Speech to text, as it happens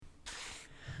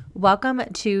Welcome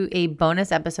to a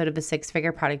bonus episode of the Six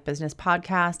Figure Product Business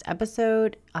Podcast,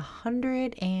 episode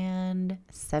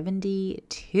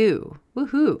 172.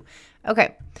 Woohoo.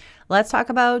 Okay, let's talk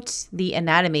about the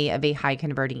anatomy of a high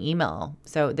converting email.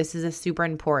 So this is a super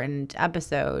important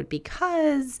episode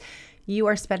because you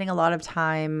are spending a lot of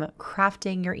time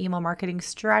crafting your email marketing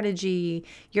strategy,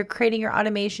 you're creating your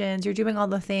automations, you're doing all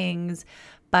the things,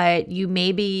 but you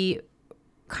may be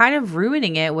kind of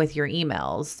ruining it with your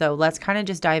emails. So let's kind of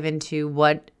just dive into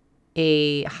what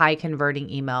a high converting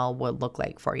email would look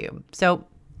like for you. So,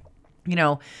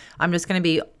 I'm just going to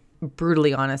be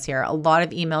brutally honest here. A lot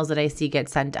of emails that I see get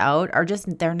sent out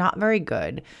they're not very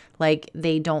good. Like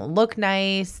they don't look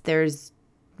nice. There's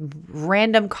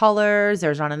random colors.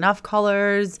 There's not enough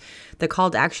colors. The call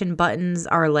to action buttons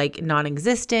are like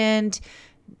non-existent.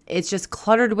 It's just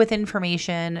cluttered with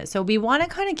information. So we want to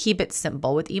kind of keep it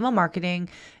simple. With email marketing,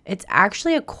 it's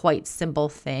actually a quite simple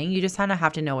thing. You just kind of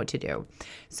have to know what to do.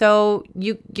 So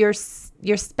you're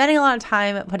spending a lot of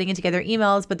time putting together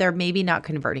emails, but they're maybe not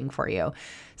converting for you.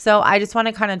 So I just want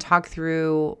to kind of talk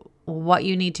through what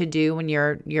you need to do when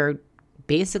you're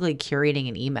basically curating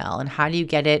an email and how do you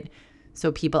get it so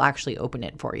people actually open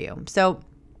it for you. So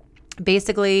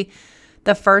basically,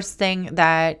 the first thing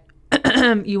that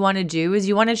you want to do is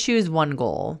you want to choose one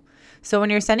goal. So when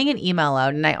you're sending an email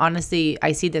out, and I see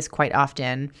this quite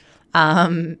often,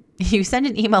 you send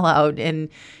an email out and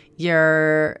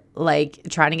you're like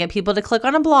trying to get people to click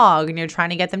on a blog and you're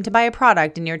trying to get them to buy a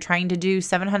product and you're trying to do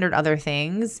 700 other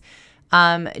things.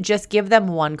 Just give them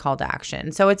one call to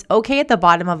action. So it's okay at the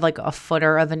bottom of like a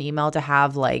footer of an email to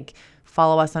have like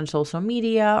follow us on social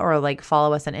media or like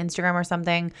follow us on Instagram or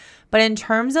something. But in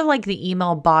terms of like the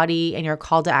email body and your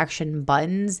call to action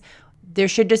buttons, there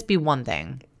should just be one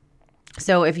thing.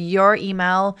 So if your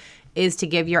email is to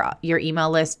give your email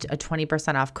list a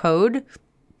 20% off code,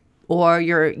 or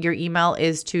your email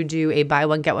is to do a buy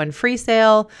one, get one free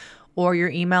sale, or your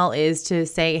email is to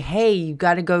say, hey, you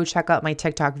got to go check out my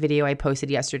TikTok video I posted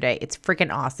yesterday. It's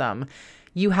freaking awesome.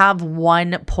 You have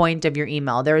one point of your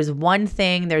email. There is one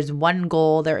thing. There's one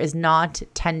goal. There is not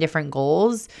 10 different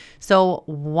goals. So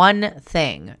one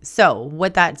thing. So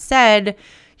with that said,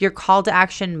 your call to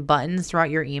action buttons throughout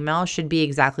your email should be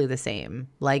exactly the same.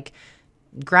 Like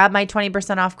grab my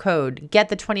 20% off code, get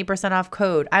the 20% off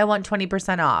code. I want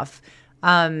 20% off.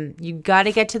 You got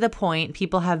to get to the point.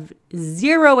 People have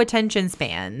zero attention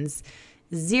span.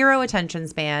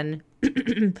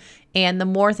 And the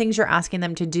more things you're asking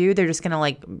them to do, they're just going to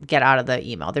like get out of the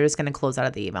email. They're just going to close out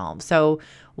of the email. So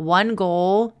one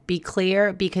goal, be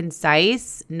clear, be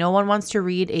concise. No one wants to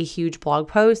read a huge blog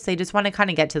post. They just want to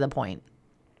kind of get to the point.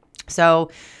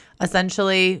 So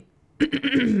essentially,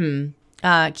 keep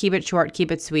it short,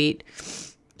 keep it sweet.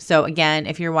 So again,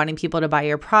 if you're wanting people to buy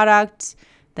your product,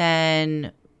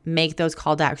 then make those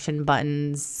call to action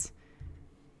buttons,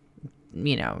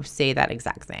 say that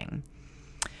exact thing.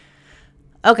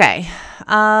 Okay.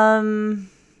 The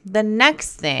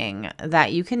next thing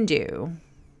that you can do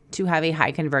to have a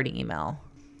high converting email.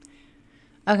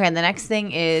 Okay. The next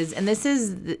thing is, and this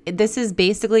is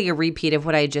basically a repeat of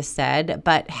what I just said,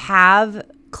 but have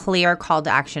clear call to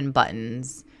action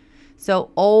buttons. So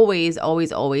always,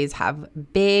 always, always have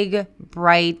big,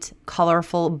 bright,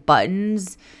 colorful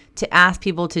buttons to ask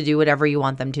people to do whatever you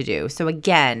want them to do. So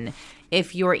again,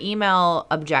 if your email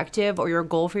objective or your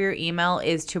goal for your email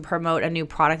is to promote a new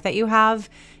product that you have,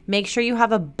 make sure you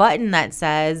have a button that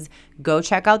says, go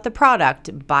check out the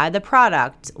product, buy the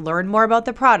product, learn more about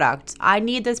the product. I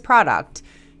need this product.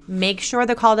 Make sure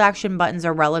the call to action buttons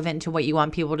are relevant to what you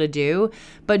want people to do,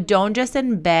 but don't just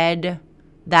embed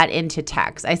that into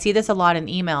text. I see this a lot in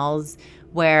emails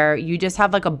where you just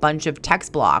have like a bunch of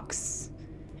text blocks.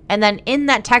 And then in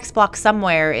that text block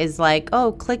somewhere is like,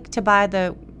 oh, click to buy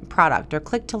the product or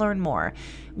click to learn more.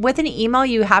 With an email,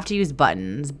 you have to use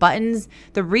buttons. Buttons,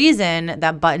 the reason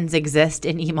that buttons exist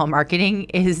in email marketing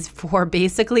is for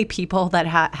basically people that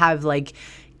have like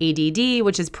ADD,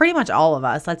 which is pretty much all of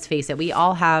us. Let's face it, we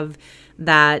all have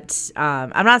that.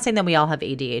 I'm not saying that we all have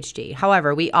ADHD.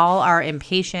 However, we all are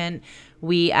impatient.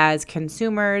 We as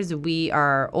consumers, we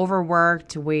are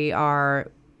overworked. We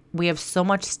have so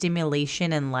much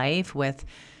stimulation in life with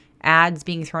ads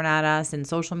being thrown at us and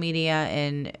social media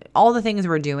and all the things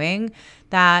we're doing,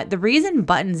 that the reason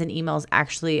buttons and emails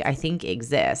actually, I think,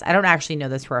 exist, I don't actually know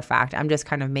this for a fact, I'm just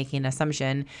kind of making an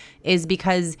assumption, is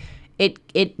because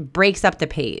it breaks up the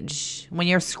page. When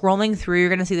you're scrolling through, you're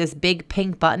going to see this big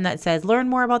pink button that says, learn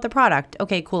more about the product.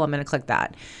 Okay, cool. I'm going to click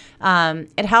that.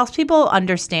 It helps people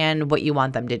understand what you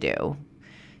want them to do.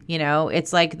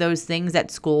 It's like those things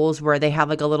at schools where they have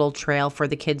like a little trail for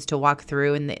the kids to walk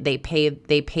through, and they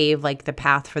pave like the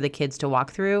path for the kids to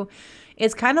walk through.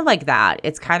 It's kind of like that.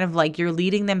 It's kind of like you're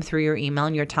leading them through your email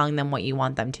and you're telling them what you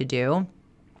want them to do.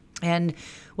 And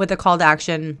with a call to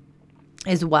action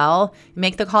as well,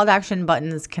 make the call to action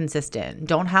buttons consistent.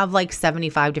 Don't have like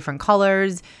 75 different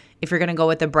colors. If you're going to go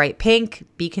with the bright pink,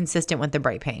 be consistent with the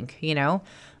bright pink,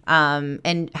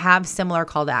 and have similar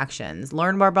call to actions.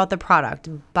 Learn more about the product,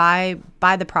 buy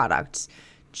the product,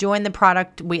 join the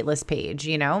product waitlist page,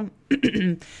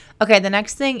 Okay, the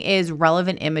next thing is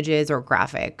relevant images or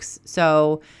graphics.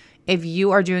 So if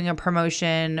you are doing a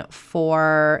promotion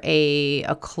for a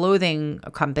clothing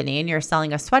company and you're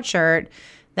selling a sweatshirt,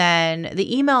 then the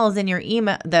images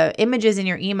in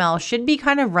your email should be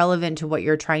kind of relevant to what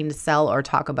you're trying to sell or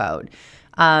talk about.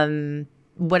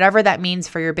 Whatever that means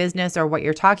for your business or what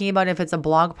you're talking about. If it's a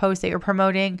blog post that you're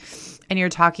promoting and you're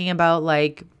talking about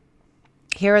like,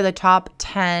 here are the top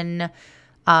 10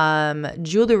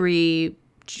 jewelry.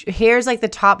 Here's like the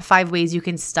top 5 ways you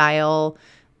can style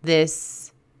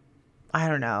this, I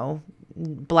don't know,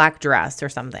 black dress or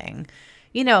something.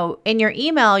 In your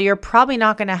email, you're probably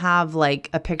not going to have like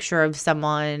a picture of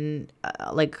someone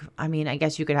I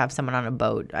guess you could have someone on a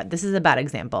boat. This is a bad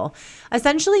example.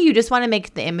 Essentially, you just want to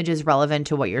make the images relevant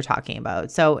to what you're talking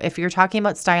about. So if you're talking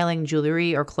about styling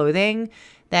jewelry or clothing,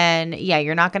 then yeah,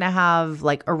 you're not going to have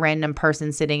like a random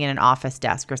person sitting in an office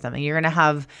desk or something. You're going to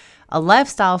have a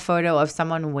lifestyle photo of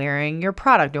someone wearing your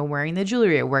product or wearing the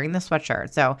jewelry or wearing the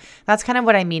sweatshirt. So that's kind of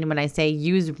what I mean when I say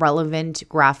use relevant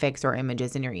graphics or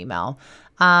images in your email.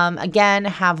 Again,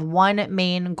 have one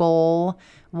main goal,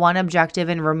 one objective,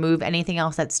 and remove anything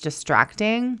else that's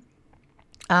distracting.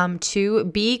 2,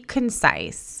 be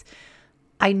concise.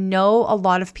 I know a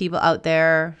lot of people out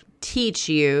there teach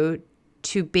you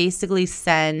to basically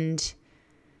send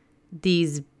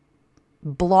these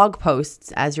blog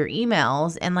posts as your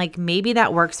emails, and like maybe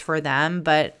that works for them,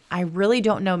 but I really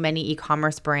don't know many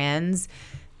e-commerce brands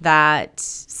that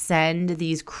send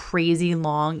these crazy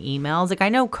long emails. Like I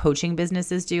know coaching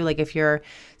businesses do. Like if you're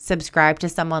subscribed to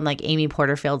someone like Amy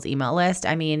Porterfield's email list,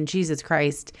 I mean, Jesus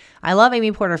Christ, I love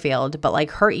Amy Porterfield, but like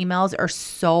her emails are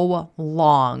so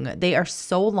long. They are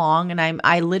so long. And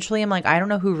I literally am like, I don't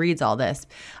know who reads all this.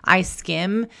 I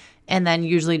skim and then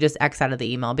usually just X out of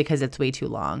the email because it's way too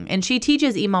long. And she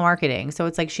teaches email marketing, so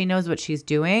it's like she knows what she's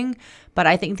doing, but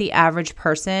I think the average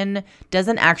person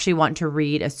doesn't actually want to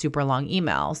read a super long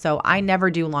email. So I never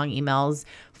do long emails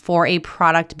for a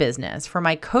product business. For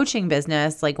my coaching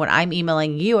business, like when I'm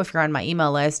emailing you, if you're on my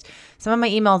email list, some of my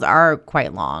emails are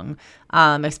quite long,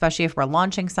 especially if we're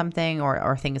launching something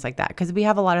or things like that, because we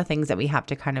have a lot of things that we have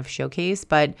to kind of showcase.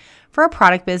 But for a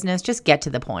product business, just get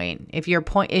to the point. If your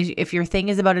thing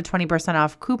is about a 20%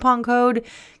 off coupon code,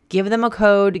 give them a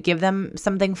code, give them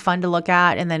something fun to look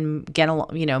at, and then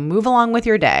move along with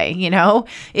your day.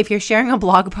 If you're sharing a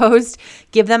blog post,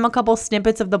 give them a couple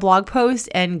snippets of the blog post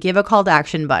and give a call to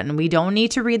action button. We don't need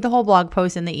to read the whole blog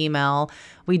post in the email.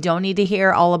 We don't need to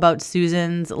hear all about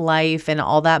Susan's life and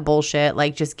all that bullshit.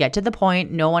 Like, just get to the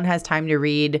point. No one has time to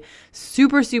read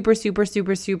super, super, super,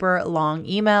 super, super long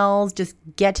emails. Just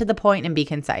get to the point and be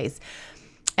concise.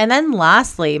 And then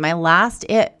lastly, my last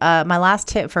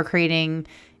tip for creating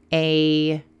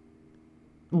the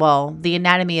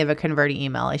anatomy of a converting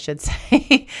email, I should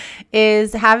say,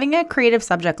 is having a creative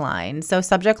subject line. So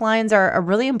subject lines are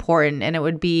really important, and it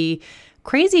would be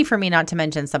crazy for me not to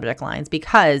mention subject lines,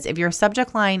 because if your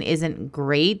subject line isn't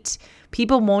great,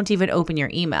 people won't even open your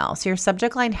email. So your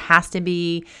subject line has to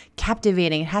be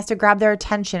captivating. It has to grab their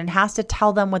attention. It has to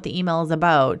tell them what the email is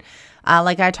about.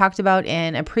 Like I talked about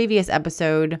in a previous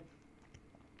episode,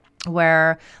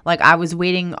 where like I was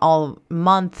waiting all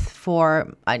month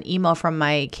for an email from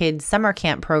my kids' summer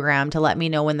camp program to let me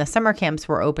know when the summer camps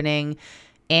were opening.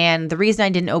 And the reason I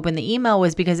didn't open the email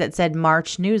was because it said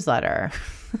March newsletter.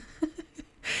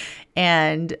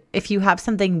 And if you have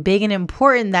something big and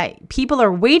important that people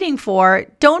are waiting for,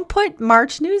 don't put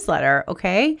March newsletter,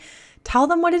 okay? Tell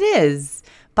them what it is.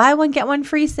 Buy one, get one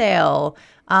free sale.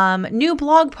 New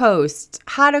blog post,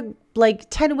 how to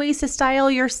 10 ways to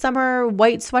style your summer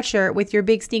white sweatshirt with your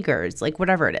big sneakers, like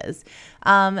whatever it is.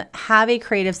 Have a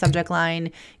creative subject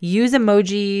line. Use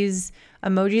emojis.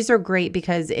 Emojis are great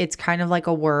because it's kind of like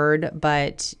a word,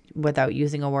 but without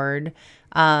using a word.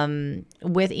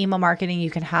 With email marketing,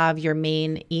 you can have your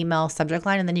main email subject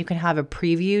line, and then you can have a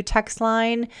preview text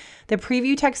line. The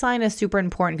preview text line is super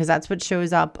important because that's what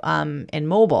shows up in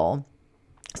mobile.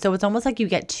 So it's almost like you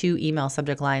get 2 email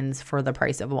subject lines for the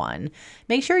price of one.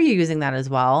 Make sure you're using that as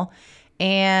well.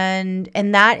 And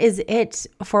that is it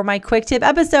for my quick tip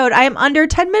episode. I am under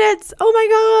 10 minutes. Oh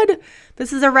my God.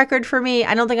 This is a record for me.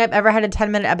 I don't think I've ever had a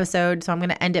 10-minute episode, so I'm going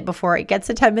to end it before it gets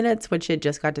to 10 minutes, which it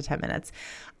just got to 10 minutes.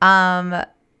 I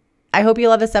hope you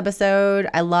love this episode.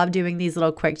 I love doing these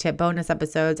little quick tip bonus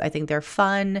episodes. I think they're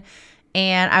fun.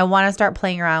 And I want to start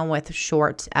playing around with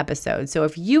short episodes. So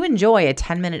if you enjoy a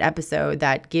 10-minute episode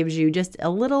that gives you just a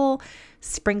little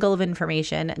sprinkle of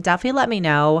information, definitely let me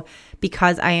know,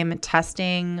 because I am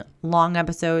testing long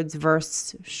episodes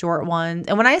versus short ones.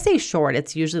 And when I say short,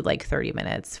 it's usually like 30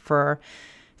 minutes. For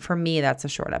me, that's a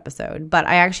short episode. But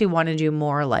I actually want to do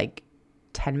more like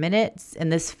 10 minutes.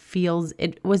 And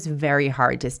it was very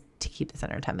hard to keep this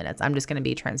under 10 minutes. I'm just going to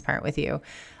be transparent with you.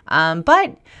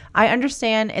 But I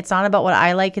understand it's not about what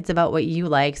I like. It's about what you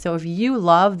like. So if you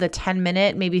love the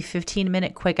 10-minute, maybe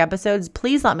 15-minute quick episodes,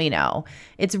 please let me know.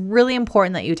 It's really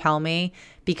important that you tell me,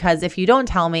 because if you don't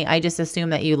tell me, I just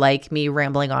assume that you like me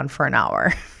rambling on for an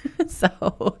hour.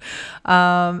 So,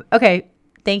 okay.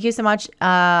 Thank you so much.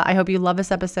 I hope you love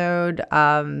this episode.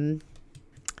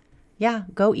 Yeah,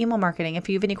 go email marketing. If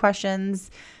you have any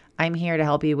questions, I'm here to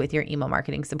help you with your email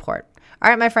marketing support. All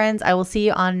right, my friends, I will see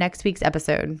you on next week's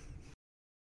episode.